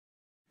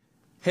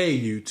Hey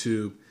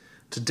YouTube,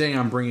 today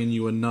I'm bringing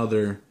you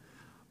another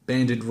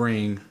Bandit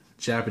Ring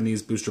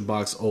Japanese booster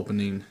box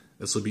opening.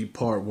 This will be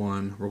part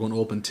 1. We're going to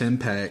open 10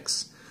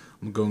 packs.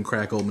 I'm going to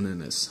crack opening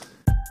this.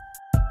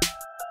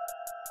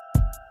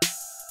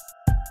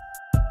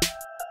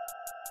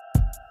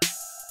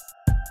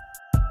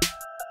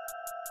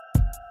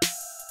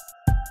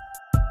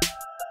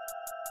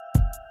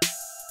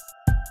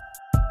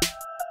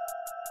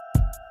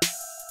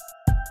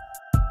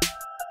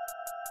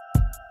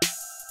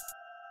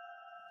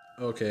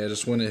 Okay, I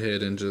just went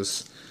ahead and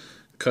just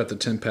cut the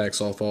 10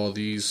 packs off all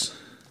these.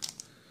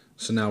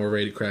 So now we're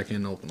ready to crack in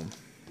and open them.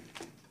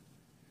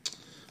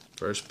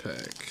 First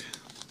pack.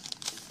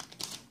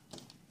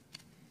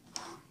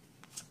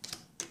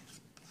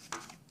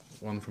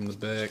 One from the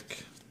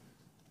back.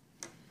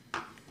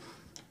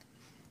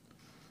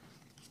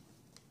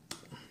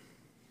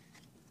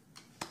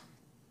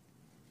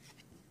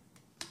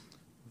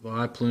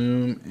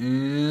 Viplume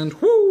and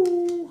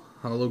whoo!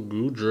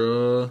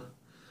 Hologudra.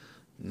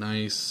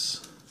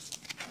 Nice.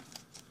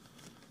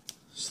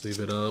 Sleeve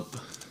it up.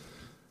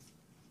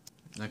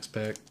 Next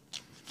pack.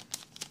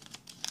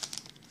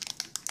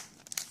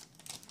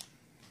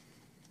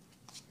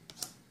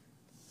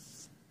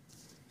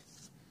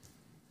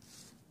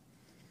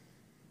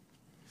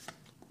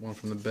 One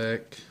from the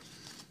back.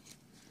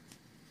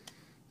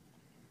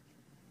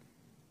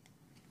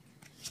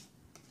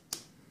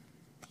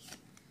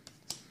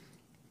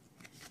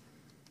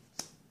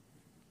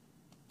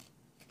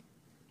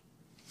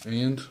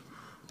 And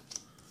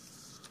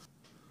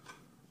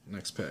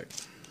next pack.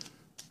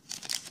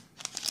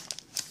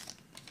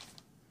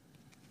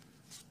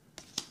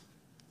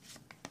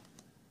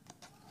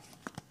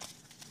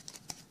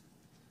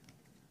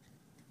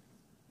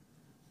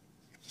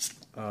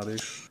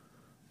 Oddish,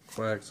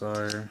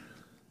 Quagsire,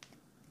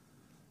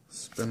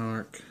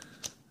 Spinark,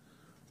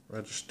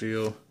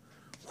 Registeel.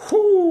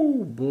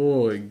 Whoo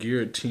boy,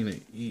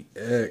 Giratina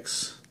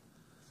EX.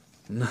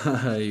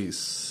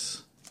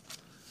 Nice.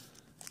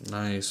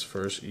 Nice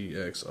first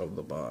EX of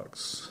the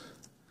box.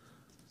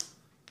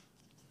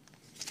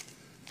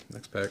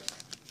 Next pack.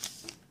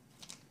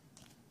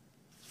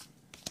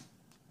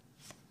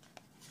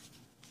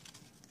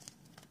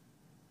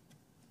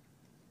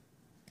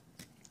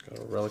 Got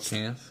a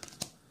Relicanth,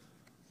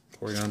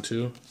 Porygon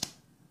 2,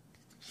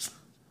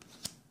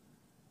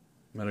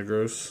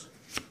 Metagross,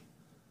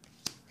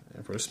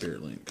 and for a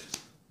Spirit Link.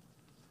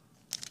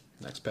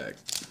 Next pack.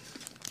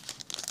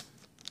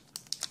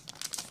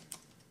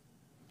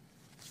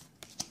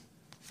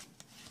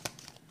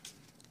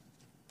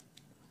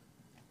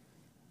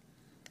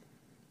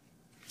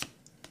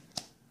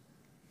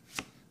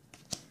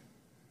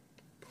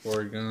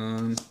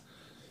 Porygon,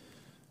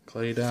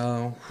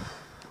 Claydol,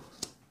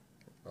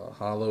 a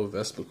Holo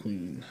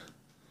Vespiquen.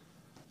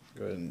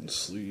 Go ahead and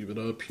sleeve it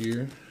up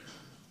here.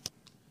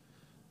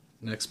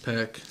 Next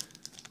pack.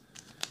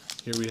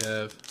 Here we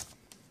have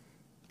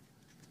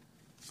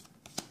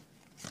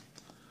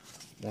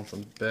one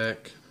from the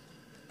back.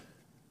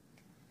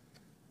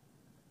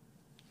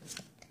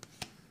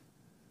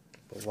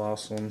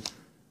 Blossom.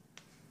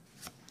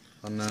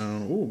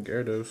 Unknown. Ooh,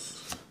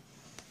 Gyarados.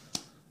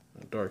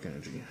 Dark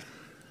Energy.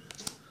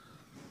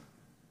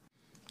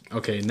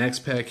 Okay, next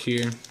pack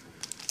here.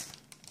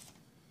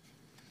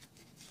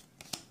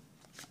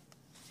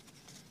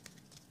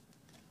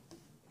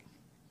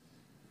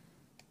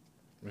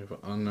 We have an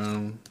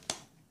Unknown,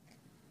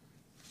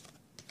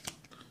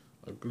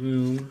 a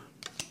Gloom,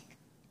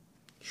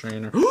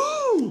 Trainer.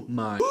 Ooh,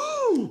 my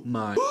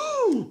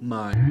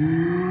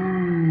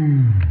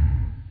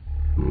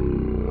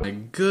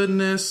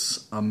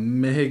goodness, a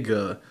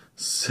Mega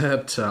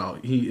Sceptile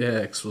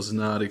EX. Was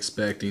not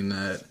expecting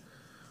that.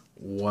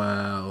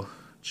 Wow.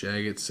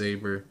 Jagged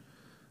Saber.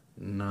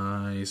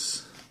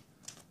 Nice.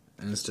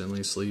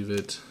 Instantly sleeve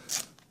it.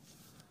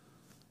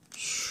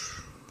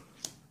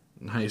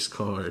 Nice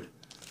card.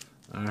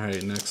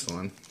 Alright, next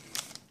one.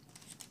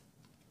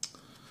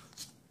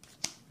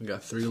 We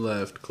got 3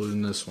 left,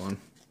 including this one.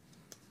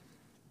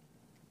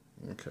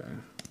 Okay.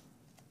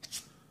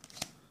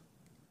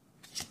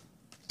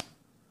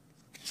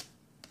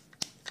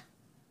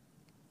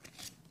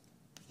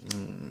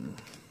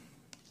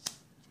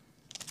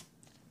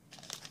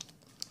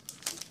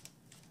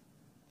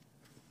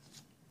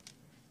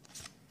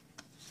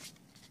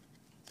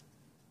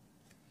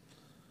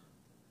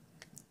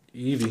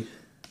 Eevee.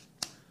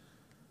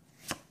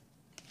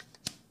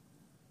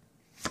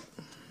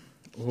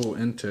 Oh,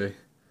 Entei.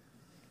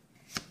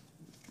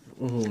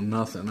 Oh,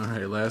 nothing.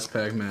 Alright, last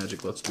pack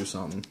magic. Let's do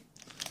something.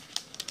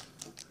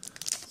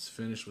 Let's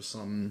finish with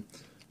something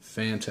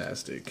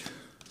fantastic.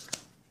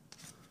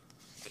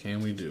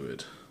 Can we do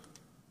it?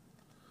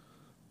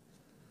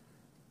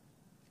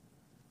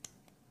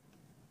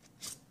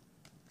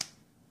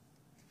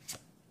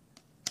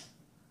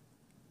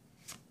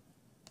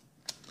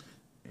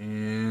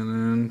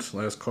 And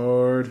last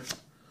card.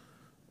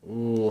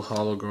 Ooh,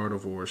 Holo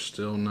Gardevoir.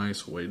 Still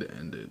nice way to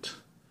end it.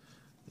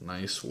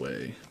 Nice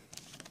way.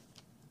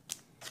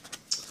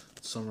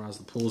 Summarize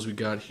the pulls we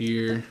got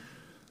here.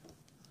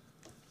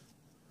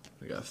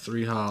 We got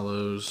 3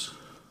 hollows.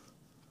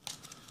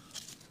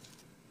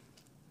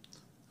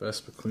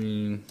 Vespa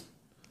Queen,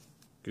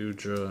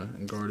 Gudra,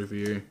 and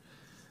Gardevoir.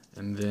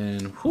 And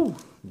then, whew,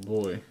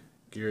 boy,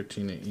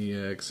 Giratina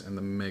EX and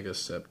the Mega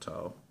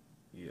Sceptile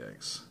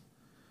EX.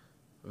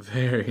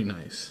 Very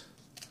nice.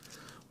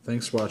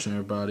 Thanks for watching,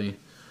 everybody.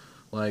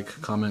 Like,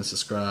 comment,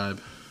 subscribe.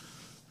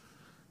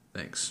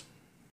 Thanks.